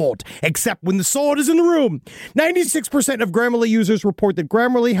than the sword, except when the sword is in the room. 96% of Grammarly users report that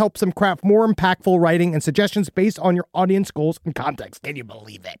Grammarly helps them craft more impactful writing and suggestions based on your audience goals and context. Can you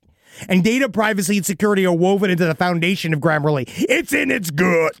believe it? And data privacy and security are woven into the foundation of Grammarly. It's in its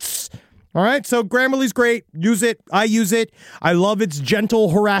guts. All right, so Grammarly's great. Use it. I use it. I love its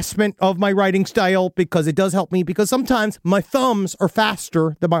gentle harassment of my writing style because it does help me, because sometimes my thumbs are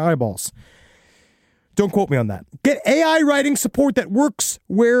faster than my eyeballs. Don't quote me on that. Get AI writing support that works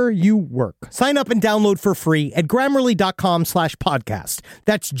where you work. Sign up and download for free at Grammarly.com/podcast.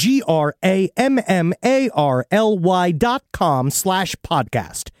 That's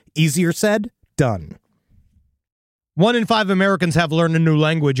GRAMMARLY.com/podcast. Easier said, done. 1 in 5 Americans have learned a new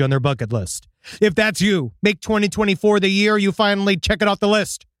language on their bucket list. If that's you, make 2024 the year you finally check it off the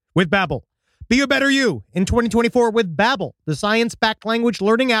list with Babbel. Be a better you in 2024 with Babbel, the science-backed language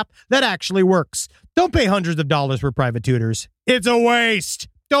learning app that actually works. Don't pay hundreds of dollars for private tutors. It's a waste.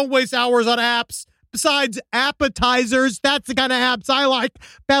 Don't waste hours on apps. Besides appetizers, that's the kind of apps I like.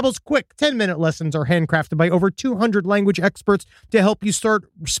 Babbel's quick 10-minute lessons are handcrafted by over 200 language experts to help you start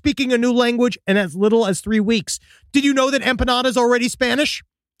speaking a new language in as little as 3 weeks. Did you know that empanada is already Spanish?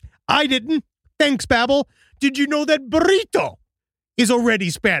 I didn't. Thanks, Babbel. Did you know that burrito is already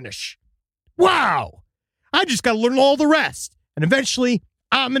Spanish? Wow. I just got to learn all the rest. And eventually,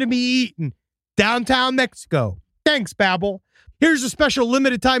 I'm going to be eating downtown Mexico. Thanks, Babbel. Here's a special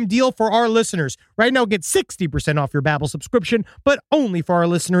limited time deal for our listeners. Right now, get 60% off your Babbel subscription, but only for our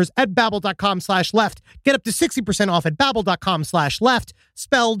listeners at Babbel.com/left. Get up to 60% off at Babbel.com/left,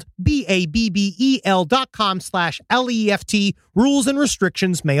 spelled BABBEL.com/LEFT. Rules and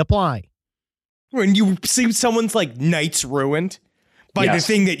restrictions may apply. When you see someone's like nights ruined by the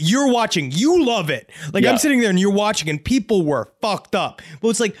thing that you're watching, you love it. Like I'm sitting there and you're watching and people were fucked up.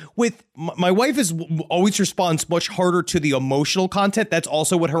 Well, it's like with my wife always responds much harder to the emotional content. That's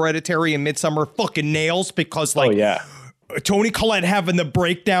also what Hereditary and Midsommar fucking nails, because like Toni Collette having the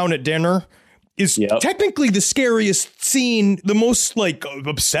breakdown at dinner is technically the scariest scene, the most like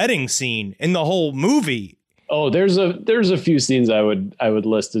upsetting scene in the whole movie. Oh, there's a few scenes I would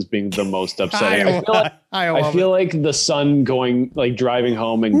list as being the most upsetting. I feel like the son driving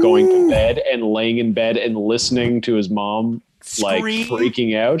home and going to bed and laying in bed and listening to his mom like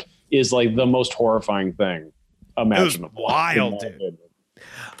freaking out is like the most horrifying thing imaginable. It was wild, dude.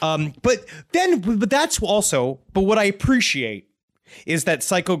 But what I appreciate is that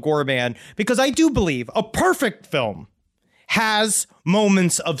Psycho Goreman, because I do believe a perfect film has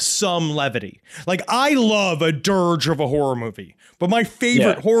moments of some levity. Like, I love a dirge of a horror movie, but my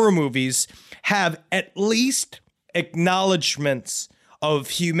favorite horror movies have at least acknowledgments of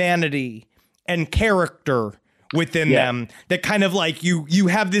humanity and character within them that kind of like you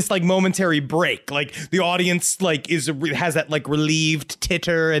have this like momentary break, like the audience like has that like relieved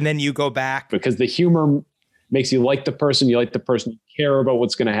titter, and then you go back because the humor makes you like the person, you care about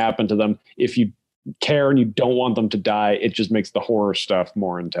what's going to happen to them. If you care and you don't want them to die, it just makes the horror stuff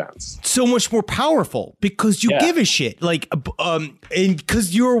more intense, so much more powerful, because you give a shit, like and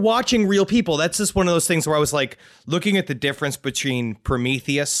because you're watching real people. That's just one of those things where I was like looking at the difference between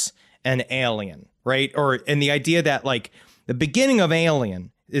Prometheus and Alien, right? And the idea that like the beginning of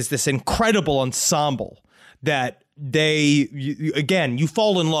Alien is this incredible ensemble that you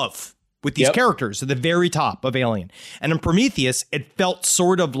fall in love with these characters at the very top of Alien. And in Prometheus, it felt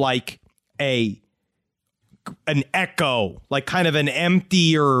sort of like an echo, like kind of an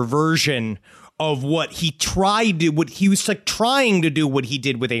emptier version of what he tried to, what he was like trying to do, what he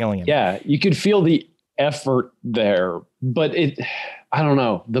did with Alien. Yeah, you could feel the effort there, but I don't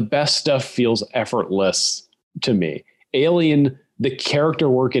know. The best stuff feels effortless to me. Alien, the character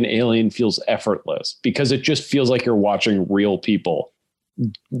work in Alien feels effortless because it just feels like you're watching real people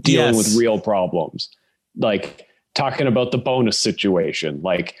dealing with real problems. Like talking about the bonus situation,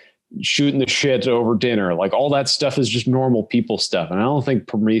 like shooting the shit over dinner, like all that stuff is just normal people stuff. And I don't think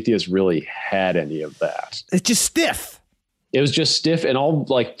Prometheus really had any of that. It's just stiff. It was just stiff and all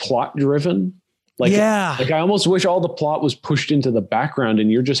like plot driven. Like I almost wish all the plot was pushed into the background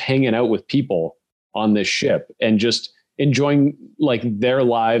and you're just hanging out with people on this ship and just enjoying like their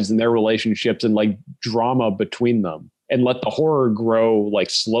lives and their relationships and like drama between them. and let the horror grow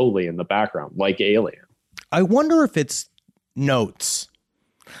like slowly in the background, like Alien. I wonder if it's notes.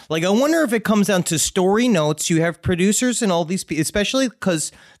 Like, I wonder if it comes down to story notes. You have producers and all these, especially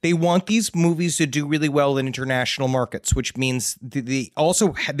because they want these movies to do really well in international markets, which means the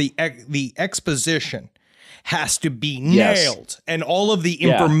exposition has to be nailed, and all of the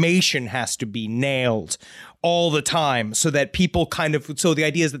information has to be nailed all the time, so that people so the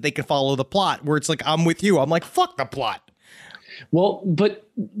idea is that they can follow the plot, where it's like, I'm with you. I'm like, fuck the plot. Well, but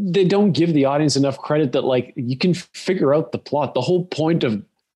they don't give the audience enough credit that like you can figure out the plot. The whole point of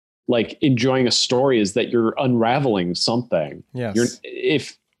like enjoying a story is that you're unraveling something. Yes.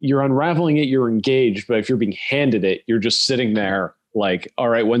 If you're unraveling it, you're engaged. But if you're being handed it, you're just sitting there like, all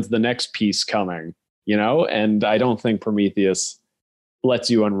right, when's the next piece coming? You know? And I don't think Prometheus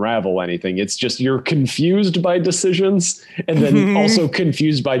lets you unravel anything. It's just you're confused by decisions, and then also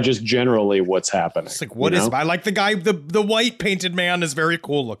confused by just generally what's happening. It's like, what is? I like the guy, the white painted man is very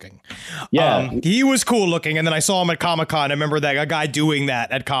cool looking. Yeah, he was cool looking, and then I saw him at Comic-Con. I remember that a guy doing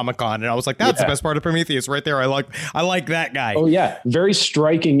that at Comic-Con, and I was like, that's the best part of Prometheus right there. I like that guy. Oh yeah, very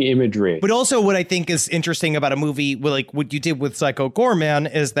striking imagery. But also, what I think is interesting about a movie like what you did with Psycho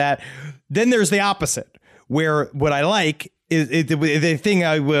Goreman is that then there's the opposite, where what I like is the thing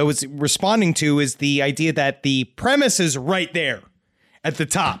I was responding to is the idea that the premise is right there at the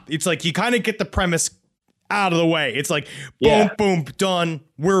top. It's like you kind of get the premise out of the way. It's like, boom, boom, done.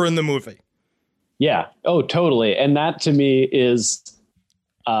 We're in the movie. Yeah. Oh, totally. And that to me is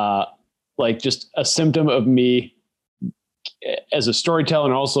like just a symptom of me as a storyteller,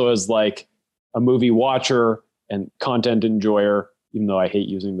 and also as like a movie watcher and content enjoyer, even though I hate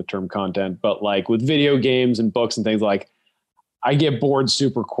using the term content, but like with video games and books and things, like I get bored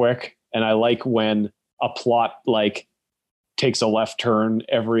super quick, and I like when a plot like takes a left turn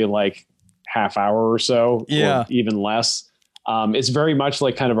every like half hour or so, or even less. It's very much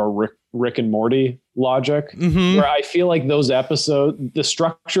like kind of a Rick and Morty logic, where I feel like those episodes, the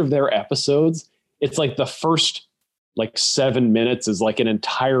structure of their episodes, it's like the first like 7 minutes is like an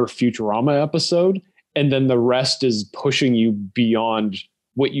entire Futurama episode, and then the rest is pushing you beyond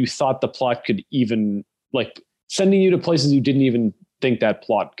what you thought the plot could even like, sending you to places you didn't even think that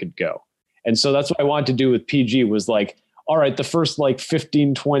plot could go. And so that's what I wanted to do with PG, was like, all right, the first like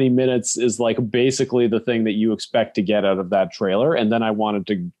 15, 20 minutes is like basically the thing that you expect to get out of that trailer. And then I wanted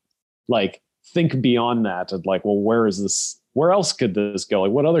to like think beyond that and like, well, where else could this go?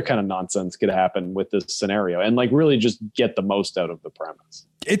 Like, what other kind of nonsense could happen with this scenario? And like really just get the most out of the premise.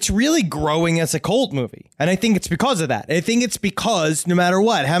 It's really growing as a cult movie. And I think it's because of that. I think it's because no matter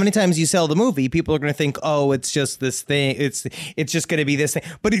what, how many times you sell the movie, people are going to think, oh, it's just this thing. It's just going to be this thing.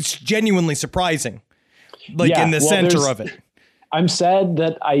 But it's genuinely surprising, like in the center of it. I'm sad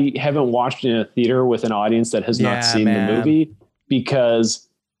that I haven't watched it in a theater with an audience that has not seen the movie, because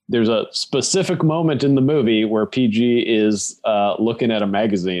there's a specific moment in the movie where PG is looking at a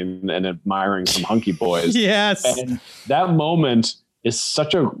magazine and admiring some hunky boys. Yes. And that moment is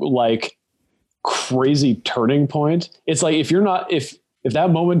such a like crazy turning point. It's like, if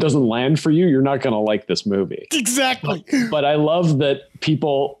that moment doesn't land for you, you're not going to like this movie. Exactly. But I love that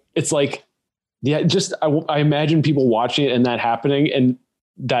people, it's like, I imagine people watching it and that happening, and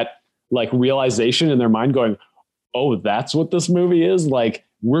that like realization in their mind going, oh, that's what this movie is. Like,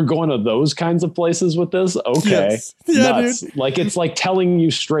 we're going to those kinds of places with this. Okay. Yes. Yeah, nuts. Dude. Like, it's like telling you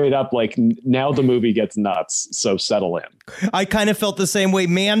straight up, like, now the movie gets nuts. So settle in. I kind of felt the same way.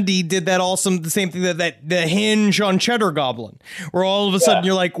 Mandy did the same thing that the hinge on Cheddar Goblin, where all of a sudden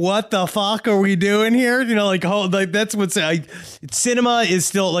you're like, what the fuck are we doing here? You know, like that's what's cinema is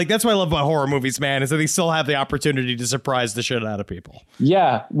still like, that's what I love about horror movies, man, is that they still have the opportunity to surprise the shit out of people.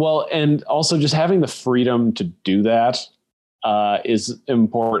 Yeah. Well, and also just having the freedom to do that is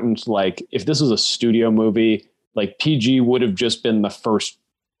important. Like, if this was a studio movie, like PG would have just been the first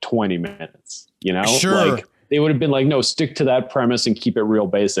 20 minutes, you know? Sure. Like, they would have been like, no, stick to that premise and keep it real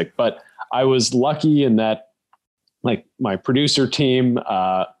basic. But I was lucky in that, like, my producer team,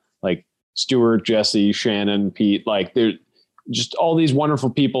 like Stuart, Jesse, Shannon, Pete, like, they're just all these wonderful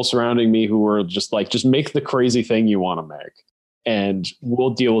people surrounding me who were just like, just make the crazy thing you want to make, and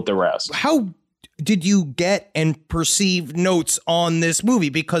we'll deal with the rest. How did you get and perceive notes on this movie?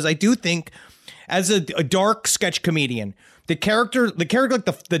 Because I do think, as a dark sketch comedian, the character like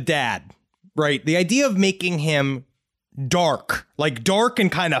the dad, right? The idea of making him dark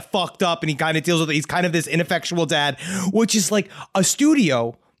and kind of fucked up, and he kind of deals with it. He's kind of this ineffectual dad, which is like a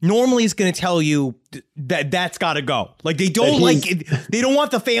studio normally is going to tell you that's got to go. Like, they don't like it. They don't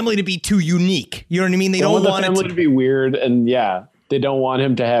want the family to be too unique. You know what I mean? They don't want the family to be weird. And they don't want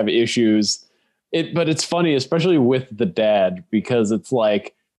him to have issues. But it's funny, especially with the dad, because it's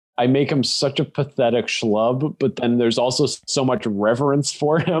like I make him such a pathetic schlub, but then there's also so much reverence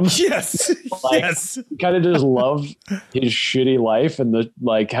for him. Yes. Like, Yes. you kind of just love his shitty life and the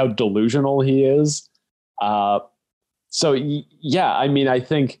like how delusional he is. So yeah, I mean, I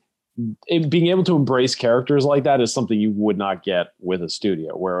think being able to embrace characters like that is something you would not get with a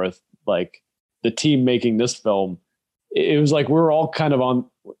studio. Where with like the team making this film, it was like we were all kind of on,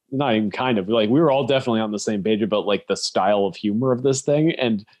 not even kind of, like we were all definitely on the same page about like the style of humor of this thing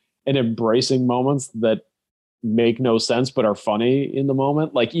and embracing moments that make no sense but are funny in the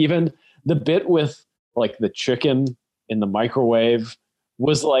moment. Like even the bit with like the chicken in the microwave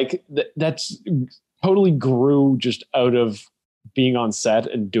was like that's totally grew just out of being on set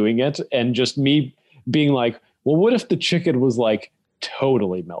and doing it, and just me being like, well, what if the chicken was like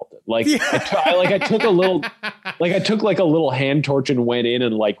totally melted? Like I took a little hand torch and went in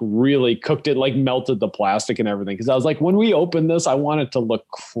and like really cooked it, like melted the plastic and everything, because I was like, when we open this, I want it to look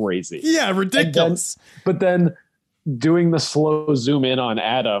crazy. Yeah, ridiculous. But then doing the slow zoom in on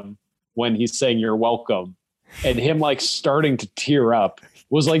Adam when he's saying you're welcome and him like starting to tear up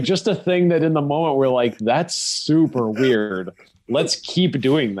was like just a thing that in the moment we're like, that's super weird. Let's keep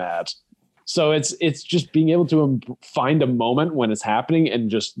doing that. So it's just being able to find a moment when it's happening and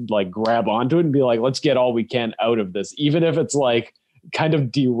just like grab onto it and be like, let's get all we can out of this, even if it's like kind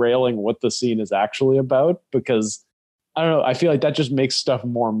of derailing what the scene is actually about. Because I don't know, I feel like that just makes stuff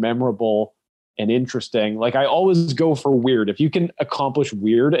more memorable and interesting. Like I always go for weird. If you can accomplish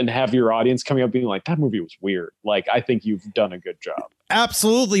weird and have your audience coming up being like, that movie was weird, like I think you've done a good job.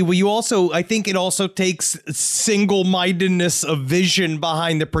 Absolutely. Well, I think it also takes single-mindedness of vision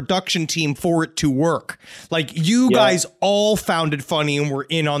behind the production team for it to work. Like you guys all found it funny and were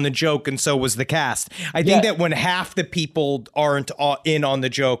in on the joke, and so was the cast. I think that when half the people aren't in on the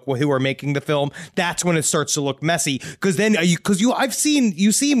joke who are making the film, that's when it starts to look messy. Because then,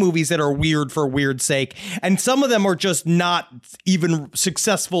 you see movies that are weird for weird's sake, and some of them are just not even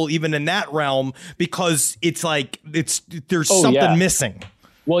successful even in that realm because it's like there's something missing.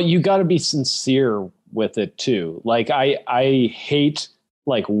 Well, you got to be sincere with it too. Like I hate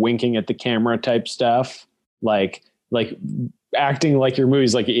like winking at the camera type stuff, like acting like your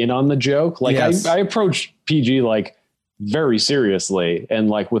movie's like in on the joke. Like I approached PG like very seriously,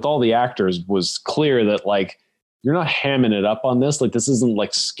 and like with all the actors was clear that like you're not hamming it up on this. Like this isn't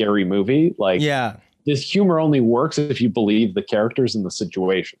like Scary Movie. Like this humor only works if you believe the characters in the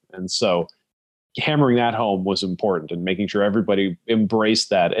situation, and so hammering that home was important and making sure everybody embraced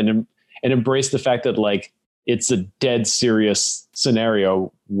that and embraced the fact that like it's a dead serious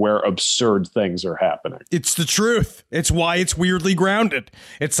scenario where absurd things are happening. It's the truth. It's why it's weirdly grounded.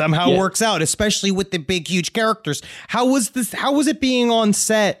 It somehow works out, especially with the big, huge characters. How was it being on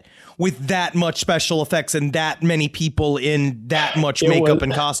set with that much special effects and that many people in that much makeup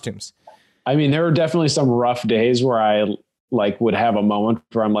and costumes? I mean, there were definitely some rough days where I like would have a moment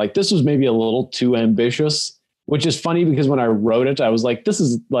where I'm like, this was maybe a little too ambitious, which is funny because when I wrote it, I was like, this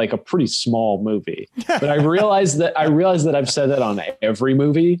is like a pretty small movie. But I realized that I've said that on every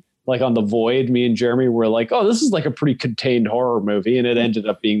movie. Like on The Void, me and Jeremy were like, oh, this is like a pretty contained horror movie. And it ended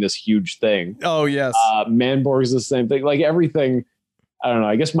up being this huge thing. Oh, yes. Manborg's the same thing. Like everything, I don't know.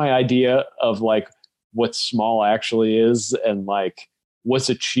 I guess my idea of like what small actually is and like what's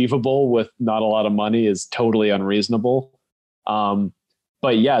achievable with not a lot of money is totally unreasonable.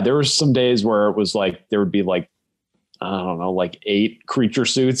 But yeah, there were some days where it was like, there would be like, I don't know, like 8 creature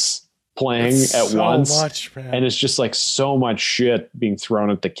suits playing at once. Much, man. And it's just like so much shit being thrown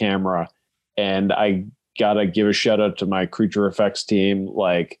at the camera. And I gotta give a shout out to my creature effects team.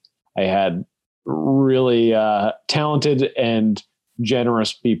 Like I had really, talented and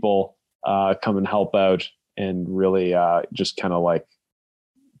generous people, come and help out and really, just kind of like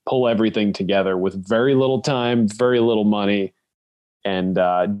pull everything together with very little time, very little money, and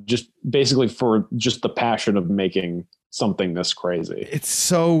just basically for just the passion of making something this crazy.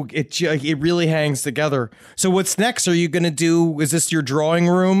 It really hangs together. So what's next? Are you going to do, is this your drawing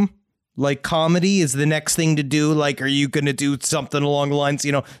room? Like comedy is the next thing to do? Like, are you going to do something along the lines,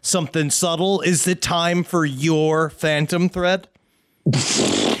 something subtle? Is it time for your Phantom Thread?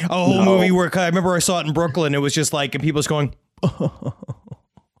 A whole movie where I remember I saw it in Brooklyn. It was just like, and people was going,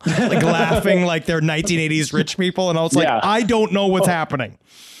 like laughing like they're 1980s rich people. And I was like, I don't know what's happening.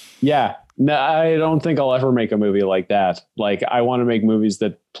 Yeah. No, I don't think I'll ever make a movie like that. Like I want to make movies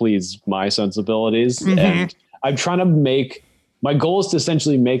that please my sensibilities. Mm-hmm. And I'm trying to my goal is to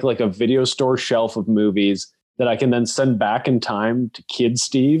essentially make like a video store shelf of movies that I can then send back in time to Kid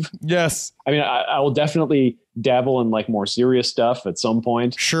Steve. Yes. I mean, I will definitely dabble in like more serious stuff at some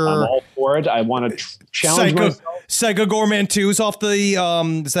point, Sure. I'm all for it. I want to challenge myself. Psycho Goreman 2 is off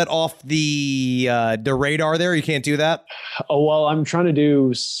the is that off the radar there? You can't do that? Oh, well, I'm trying to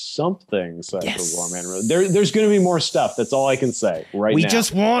do something. Goreman. There's going to be more stuff. That's all I can say right now. We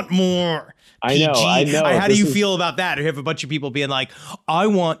just want more. I know. How do you feel about that? You have a bunch of people being like, I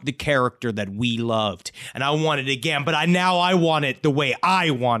want the character that we loved and I want it again, but I want it the way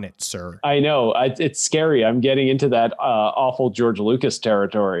I want it, sir. I know. It's scary. I'm getting into that awful George Lucas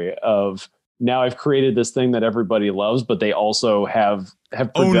territory of now I've created this thing that everybody loves, but they also have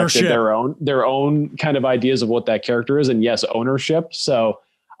projected ownership. their own kind of ideas of what that character is. And yes, ownership. So,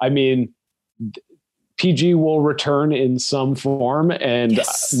 I mean, PG will return in some form, and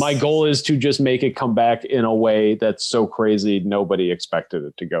my goal is to just make it come back in a way that's so crazy nobody expected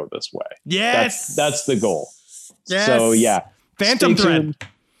it to go this way. Yes, that's the goal. Yes. So yeah, Phantom Thread.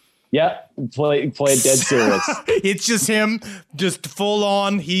 Yeah, play it dead serious. It's just him, just full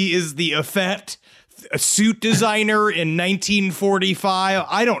on. He is the effect. A suit designer in 1945.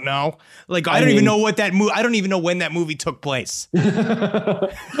 I don't know. Like, I don't even know what that movie. I don't even know when that movie took place.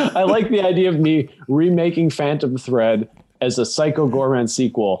 I like the idea of me remaking Phantom Thread as a Psycho Goreman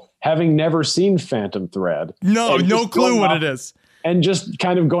sequel, having never seen Phantom Thread. No clue what it is. And just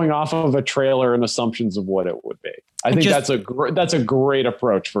kind of going off of a trailer and assumptions of what it would be. I think that's a great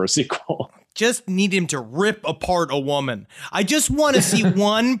approach for a sequel. Just need him to rip apart a woman. I just want to see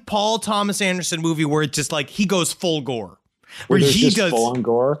one Paul Thomas Anderson movie where it's just like he goes full gore. Where he does full on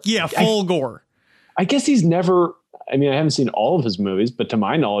gore? Yeah, full gore. I guess he's never, I mean, I haven't seen all of his movies, but to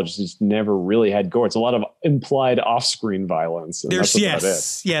my knowledge, he's never really had gore. It's a lot of implied off-screen violence. There's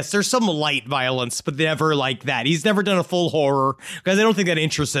there's some light violence, but never like that. He's never done a full horror because I don't think that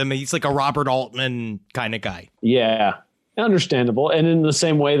interests him. He's like a Robert Altman kind of guy. Yeah. Understandable. And in the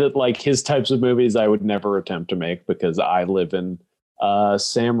same way that like his types of movies I would never attempt to make because I live in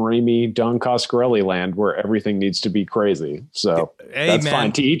Sam Raimi, Don Coscarelli land where everything needs to be crazy. So that's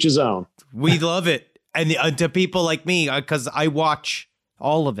fine. To each his own. We love it. And to people like me, because I watch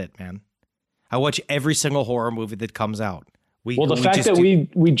all of it, man. I watch every single horror movie that comes out. The fact that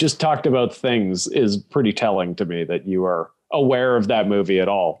we just talked about Things is pretty telling to me that you are aware of that movie at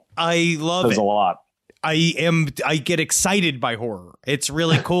all. I love it. There's a lot. I get excited by horror. It's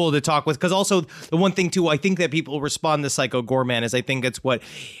really cool to talk with, because also the one thing too, I think that people respond to Psycho Goreman is I think it's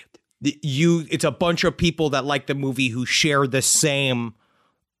it's a bunch of people that like the movie who share the same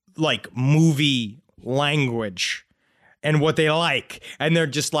like movie language and what they like. And they're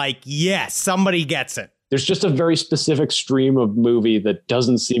just like, yes, somebody gets it. There's just a very specific stream of movie that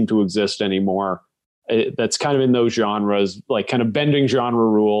doesn't seem to exist anymore. That's kind of in those genres, like kind of bending genre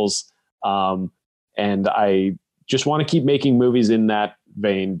rules. And I just want to keep making movies in that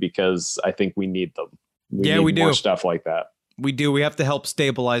vein because I think we need them. We do more stuff like that. We do. We have to help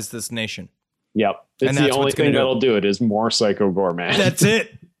stabilize this nation. Yep. It's the only thing that'll do it is more Psycho Goreman. That's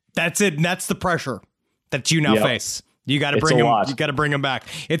it. And that's the pressure that you now face. You got to bring him. You got to bring him back.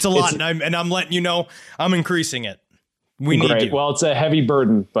 It's a lot. And I'm letting you know, I'm increasing it. We need you. Well, it's a heavy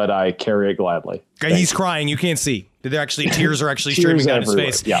burden, but I carry it gladly. He's crying. You can't see. Tears are actually streaming down his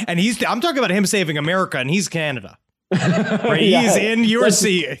face. Yeah. And I'm talking about him saving America, and he's Canada. Right? He's in.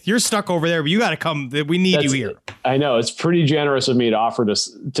 You're stuck over there, but you got to come. We need you here. I know it's pretty generous of me to offer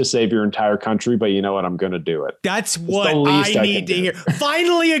to save your entire country, but you know what? I'm going to do it. That's what I need to hear.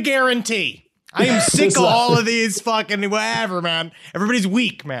 Finally, a guarantee. I am sick of all of these fucking whatever, man. Everybody's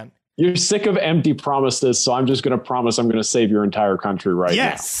weak, man. You're sick of empty promises, so I'm just going to promise I'm going to save your entire country right now.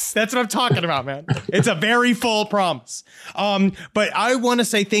 Yes, that's what I'm talking about, man. It's a very full promise. But I want to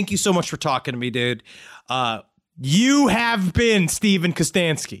say thank you so much for talking to me, dude. You have been Steven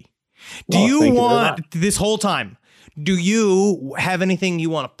Kostanski. Do you want this whole time? Do you have anything you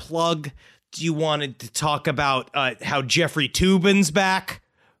want to plug? Do you want to talk about how Jeffrey Toobin's back?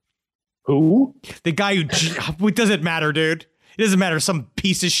 Who? The guy who... It doesn't matter, dude. It doesn't matter. Some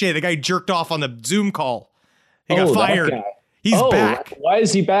piece of shit. The guy jerked off on the Zoom call. He got fired. He's back. Why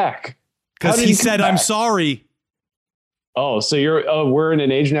is he back? Because he said, I'm sorry. Oh, so we're in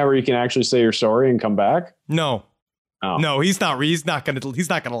an age now where you can actually say you're sorry and come back? No. Oh. No, he's not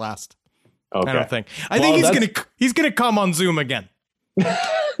gonna last. Okay. I don't think. I think he's gonna come on Zoom again.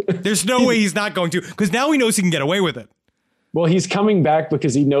 There's no way he's not going to, because now he knows he can get away with it. Well, he's coming back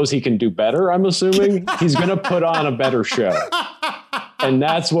because he knows he can do better, I'm assuming. He's going to put on a better show. And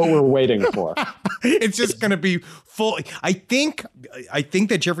that's what we're waiting for. It's just going to be full. I think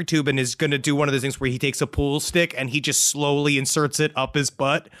that Jeffrey Toobin is going to do one of those things where he takes a pool stick and he just slowly inserts it up his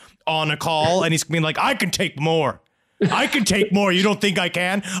butt on a call. And he's being like, I can take more. I can take more. You don't think I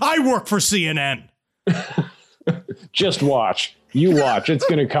can? I work for CNN. Just watch. You watch. It's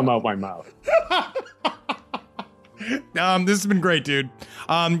going to come out my mouth. This has been great, dude.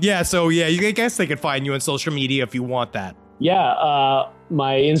 I guess they could find you on social media if you want that. Yeah,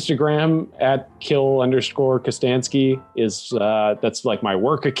 my Instagram at @kill_Kostanski is that's like my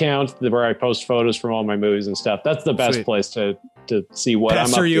work account where I post photos from all my movies and stuff. That's the best place to see what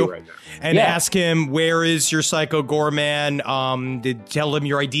I'm up to right now. And ask him, where is your Psycho Goreman? Tell him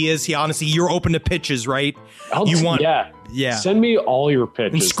your ideas. You're open to pitches, right? Yeah. Send me all your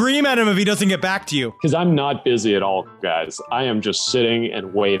pitches. And scream at him if he doesn't get back to you. Because I'm not busy at all, guys. I am just sitting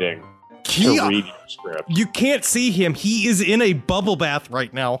and waiting to read your script. You can't see him. He is in a bubble bath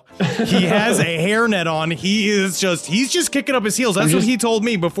right now. He has a hairnet on. He's just kicking up his heels. That's what he told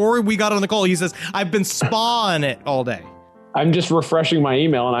me before we got on the call. He says, I've been spawning it all day. I'm just refreshing my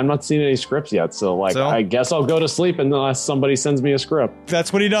email and I'm not seeing any scripts yet. So I guess I'll go to sleep unless somebody sends me a script.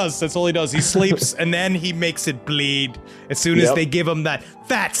 That's what he does. That's all he does. He sleeps and then he makes it bleed as soon as they give him that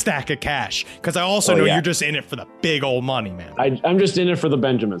fat stack of cash. Because I also know you're just in it for the big old money, man. I'm just in it for the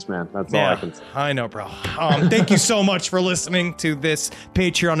Benjamins, man. That's all I can say. I know, bro. Thank you so much for listening to this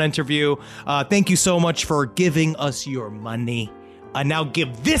Patreon interview. Thank you so much for giving us your money. Now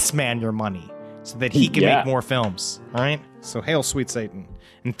give this man your money so that he can make more films. All right? So hail sweet Satan.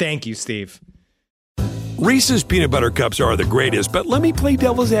 And thank you, Steve. Reese's peanut butter cups are the greatest, but let me play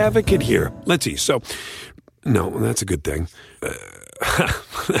devil's advocate here. Let's see. So, no, that's a good thing.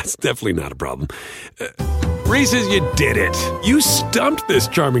 That's definitely not a problem. Reese's, you did it. You stumped this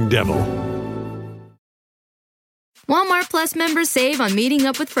charming devil. Walmart Plus members save on meeting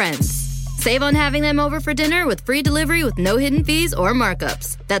up with friends. Save on having them over for dinner with free delivery with no hidden fees or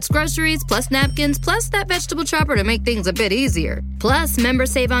markups. That's groceries, plus napkins, plus that vegetable chopper to make things a bit easier. Plus, members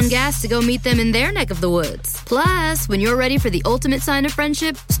save on gas to go meet them in their neck of the woods. Plus, when you're ready for the ultimate sign of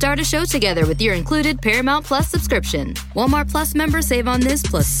friendship, start a show together with your included Paramount Plus subscription. Walmart Plus members save on this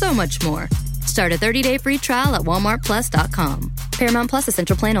plus so much more. Start a 30-day free trial at walmartplus.com. Paramount Plus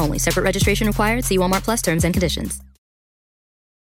Essential Plan only. Separate registration required. See Walmart Plus terms and conditions.